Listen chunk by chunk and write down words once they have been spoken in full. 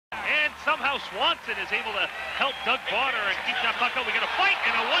somehow Swanson is able to help Doug Bonner and keep that puck out. We got a fight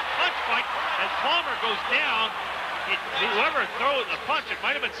and a one-punch fight as Palmer goes down. Whoever threw the punch, it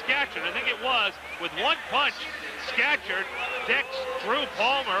might have been Scatchard. I think it was. With one punch, Scatchard decks Drew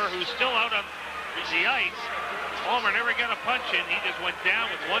Palmer, who's still out on the ice. Palmer never got a punch in. He just went down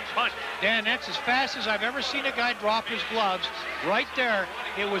with one punch. Dan, that's as fast as I've ever seen a guy drop his gloves. Right there,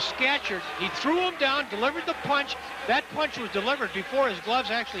 it was Scatchard. He threw him down, delivered the punch. That punch was delivered before his gloves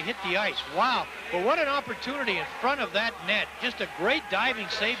actually hit the ice. Wow. But what an opportunity in front of that net. Just a great diving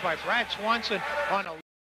save by Brad Swanson on a